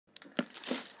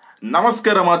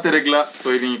ನಮಸ್ಕಾರ ಮಾತಿರಗ್ಲ ಸೊ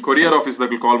ಇದು ಕೊರಿಯರ್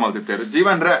ಆಫೀಸ್ದಾಗ ಕಾಲ್ ಮಾಡ್ತಿರ್ತಾರೆ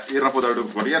ಜೀವನ್ರೆ ಇರಪ್ಪದಾಡು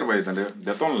ಕೊರಿಯರ್ ಬೈದಂಡೆ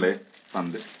ದೆತೊನ್ಲೆ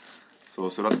ತಂದೆ ಸೊ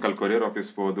ಸುರತ್ಕಲ್ ಕೊರಿಯರ್ ಆಫೀಸ್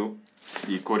ಬೋದು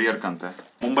ಈ ಕೊರಿಯರ್ ಕಂತೆ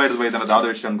ಮುಂಬೈದ ಬೈದನ ದಾದ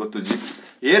ವಿಷಯ ಅಂತ ಗೊತ್ತುಜ್ಜಿ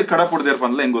ಏರ್ ಕಡ ಪುಡ್ದೇರ್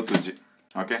ಬಂದ್ಲೆ ಹೆಂಗ್ ಗೊತ್ತುಜ್ಜಿ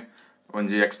ಓಕೆ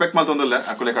ಒಂಜಿ ಎಕ್ಸ್ಪೆಕ್ಟ್ ಮಾಡ್ತೊಂದಿಲ್ಲ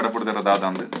ಅಕುಲೆ ಕಡ ಪುಡ್ದೇರ ದಾದ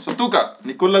ಅಂದೆ ಸೊ ತೂಕ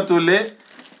ನಿಕುಲ್ಲ ತೂಲೆ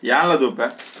ಯಾನ್ಲ ದೂಪೆ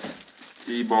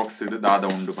ಈ ಬಾಕ್ಸ್ ಇಡು ದಾದ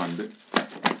ಉಂಡು ಬಂದು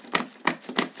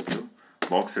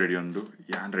ಬಾಕ್ಸ್ ರೆಡಿ ಉಂಡು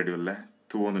ಯಾನ್ ರೆಡಿ ಉಲ್ಲೆ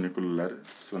ತೂ ಒಂದು ನಿಕುಲ್ಲರ್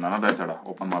so ನನ್ನದಾಯ್ತಡ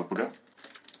open ಮಾಡ್ಬಿಡ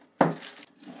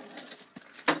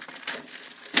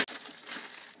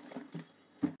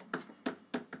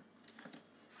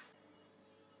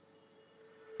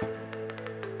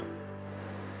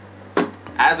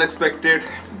as expected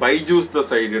Byju's the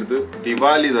side irdu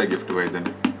Diwali the gift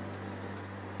baidane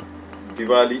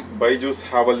Diwali Byju's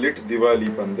have a lit Diwali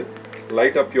pande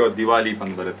light up your Diwali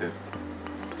pand barate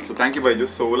so thank you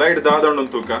Byju's so light daada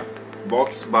tuka box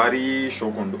bari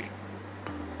shokondu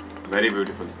very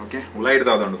beautiful okay light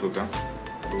daada tuka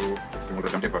so simple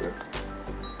contact pale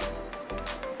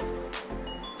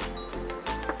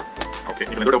okay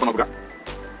idu open apuga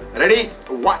ready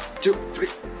 1 2 3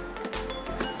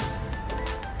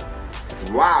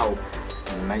 wow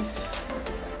nice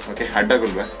okay hadda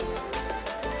gulba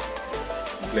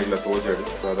like la tojadu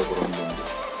sada korondu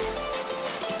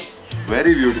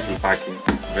very beautiful packing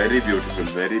very beautiful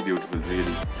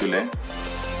really tule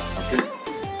okay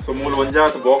so mool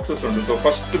onjat boxes undu so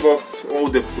first box oh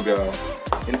deppuga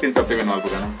intin sapteve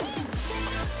nalpuga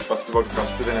first box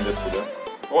first dena deppuga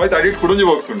oh it edit kudunji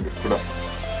box undu kuda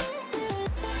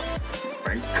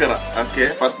bankara okay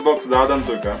first box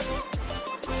dadantuka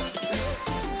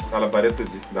ala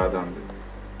baretujji dada ande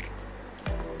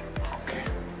okay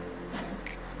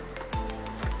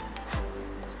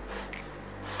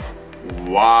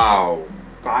wow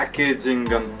packaging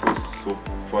antu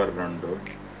super undu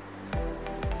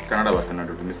kannada bartana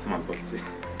miss malpocchi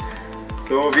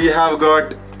so we have got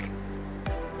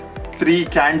 3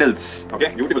 candles okay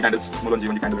beautiful candles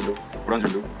mulonji ondi candle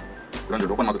undu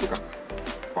udonju open maduka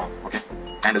wow okay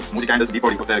candles muji candles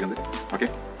deepavali kotta irugande okay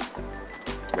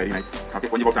very nice okay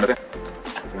onji box andade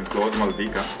so close mal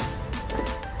dika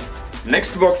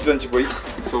next box danchi boy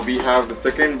so we have the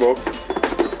second box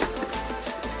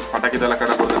pataki dala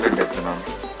kada kodale dettana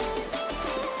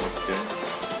okay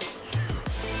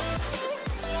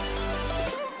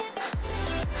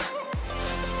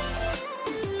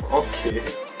okay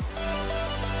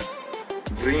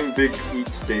dream big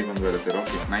each day when we're there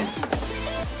okay nice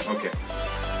okay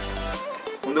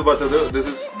undu batadu this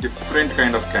is different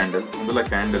kind of candle undula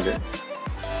candle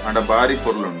and a bari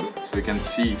porlu undu so you can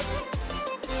see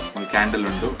one candle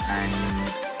undu and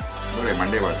nore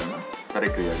monday vaatana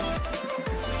correct clear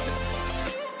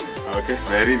okay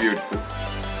very beautiful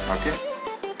okay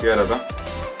clear ada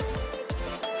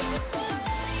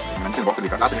mention box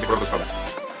dikha last minute product koda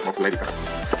box light dikha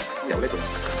yeah like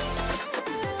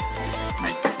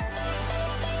nice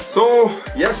so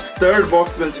yes third box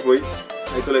danchi boy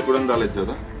ಐತಲೆ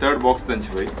ಕುಡಂದಾಲೆಜ್ಜದ third box ದಂಚಿ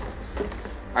by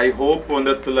I hope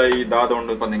ಒಂದತ್ತಲ ಈ ದಾದ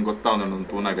ಉಂಡು ಪಂದ ಹಿಂಗೆ ಗೊತ್ತಾ ಒಂದು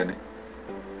ತೂನಾಗನೆ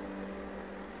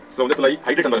so ಒಂದತ್ತಲ ಈ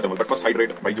hydrate ಅಂತ ಬರುತ್ತೆ but first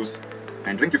hydrate Byju's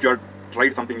and drink if you are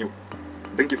tried something new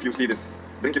drink if you see this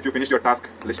drink if you finish your task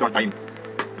list on time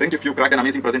drink if you cracked an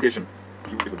amazing presentation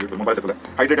beautiful mobile ತತ್ತಲ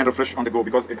hydrate and refresh on the go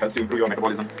because it helps you improve your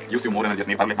metabolism gives you more energy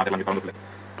ಸ್ನೇಹ ತರಲೆ ಮಾತೆಲ್ಲ ತರಲೆ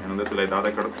ಒಂದತ್ತಲ ದಾದ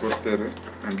ಕಡ ಕೊಡ್ತಾರೆ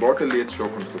and bottle eight show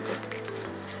ಕೊಡ್ತಾರೆ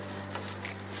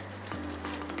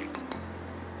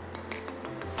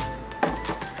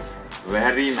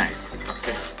very nice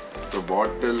okay so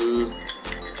bottle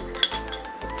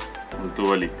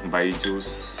ultuali Byju's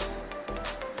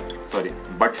sorry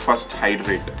but first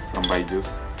hydrate from Byju's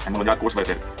and one course by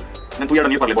there then tu yada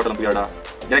neer parle bottle tu yada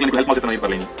yaga niku help madita neer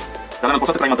parle ni dana ನಾನು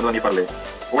ಹೊಸತ try ಮಾಡ್ತಿದ್ದ ನೀರು ಪರ್ಲೆ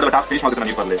ಓಡದ task finish ಮಾಡ್ತಿದ್ದ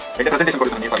ನೀರು ಪರ್ಲೆ ಎಟ್ presentation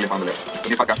ಕೊಡ್ತಿದ್ದ ನೀರು ಪರ್ಲೆ ಪಾಂಬಲೆ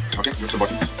ನೀರು ಪಕ್ಕ okay use the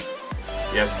bottle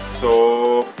yes so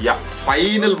yeah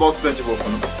final box ದಂಚಿ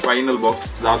ಹೋಗ್ತಾನೆ final box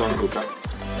ದಾದ ಒಂದು ತೂಕ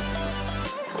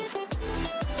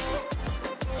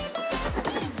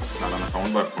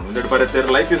sound barಕೊಂಡು that but their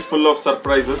life is full of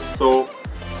surprises so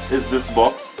is this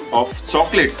box of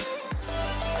chocolates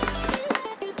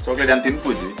chocolate ಅಂತ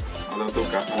ತಿನ್ಪೂಜಿ ಅದರ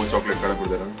ತೂಕ ಓ ಚಾಕ್ಲೇಟ್ ಕಡ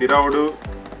ಕೊಡ್ತಾರೆ ಪಿರಾವಡು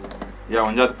ಯಾ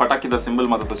ಒಂಜಾತ್ ಪಟಾಕಿದ ಸಿಂಬಲ್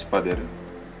ಮಾತ್ರ ತಚ್ಪಾದೇರು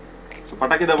so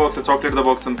ಪಟಾಕಿದ box chocolate the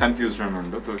box ಅಂತ ಕನ್ಫ್ಯೂಷನ್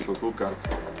ಉಂಟು ಸೊ ತೂಕ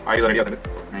ಐದು ರೆಡಿ ಆದ್ರೆ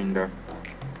ಅಂಡ್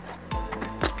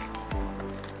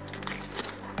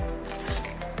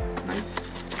ನೈಸ್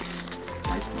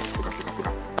ನೈಸ್ ನೈಸ್ ತೂಕ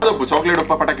ಅದಪ್ಪ ಚಾಕ್ಲೇಟ್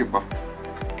ಉಪ್ಪ ಪಟಾಕಿ ಉಪ್ಪ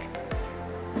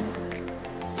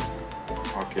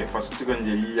okay first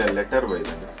gonje iya letter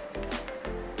baidane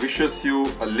wishes you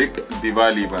a lit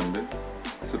Diwali bande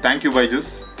so thank you Byju's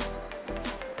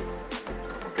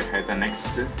okay the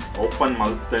next open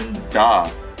mouth and da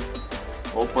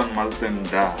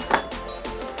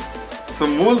so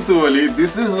ಮೂಲ್ ತೂವಲಿ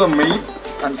this is the my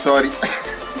I am sorry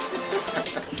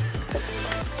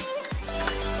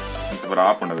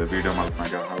ಆಪುಂಡವೆ video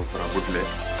ಮಲ್ಪನಾಗ ಪೂರ ಬುಡ್ಲೆ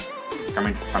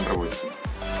comment ಪಂಡ್ರೆ ಹೋಯ್ತು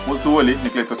ಮೂಲ್ ತೂವಲಿ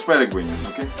ನಿಕ್ಲೆ ತೊಚ್ಪಾಯದಕ್ಕೆ ಹೋಯ್ತು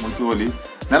okay ಮೂಲ್ ತೂವಲಿ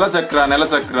ನೆಲ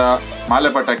ಚಕ್ರ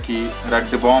ಮಾಲೆ ಪಟಾಕಿ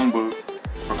ರೆಡ್ ಬಾಂಬ್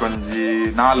ಒಂಜಿ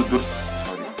 4 ದುರ್ಸ್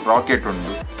ರಾಕೆಟ್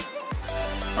ಉಂಡು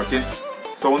ಓಕೆ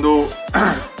ಸೊ ಒಂದು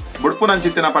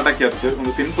ಬುಡ್ಪುನಂಚಿತ್ತಿನ ಪಟಾಕಿ ಹತ್ತು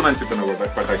ಒಂದು ತಿನ್ಪುನಂಚಿತ್ತಿನ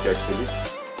ಪಟಾಕಿ ಆಕ್ಚುಲಿ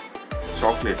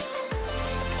ಚಾಕ್ಲೇಟ್ಸ್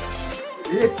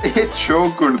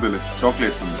ಶೋಕ್ ಉಂಟು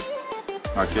ಚಾಕ್ಲೇಟ್ಸ್ ಉಂಡು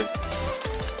ಓಕೆ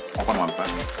ಓಪನ್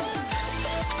ಮಾಡ್ತಾನೆ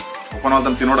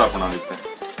ತಿನ್ನೋಡ ಹಾಕೋಣ ಆಗುತ್ತೆ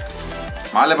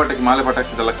ಮಾಲೆ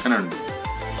ಪಟಾಕಿ ಲಕ್ಕನೆ ಉಂಟು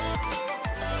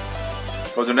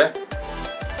ಹೋಜುಂಡೆ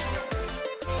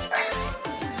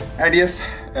and yes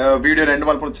video end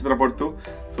malpon chitra portu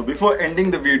so before ending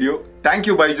the video thank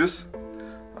you Byju's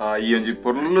ee onji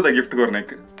porlu da gift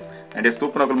gornek and yes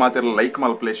tupna kol maatera like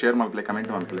malple share malple comment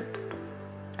malple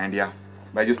and yeah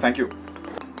Byju's thank you.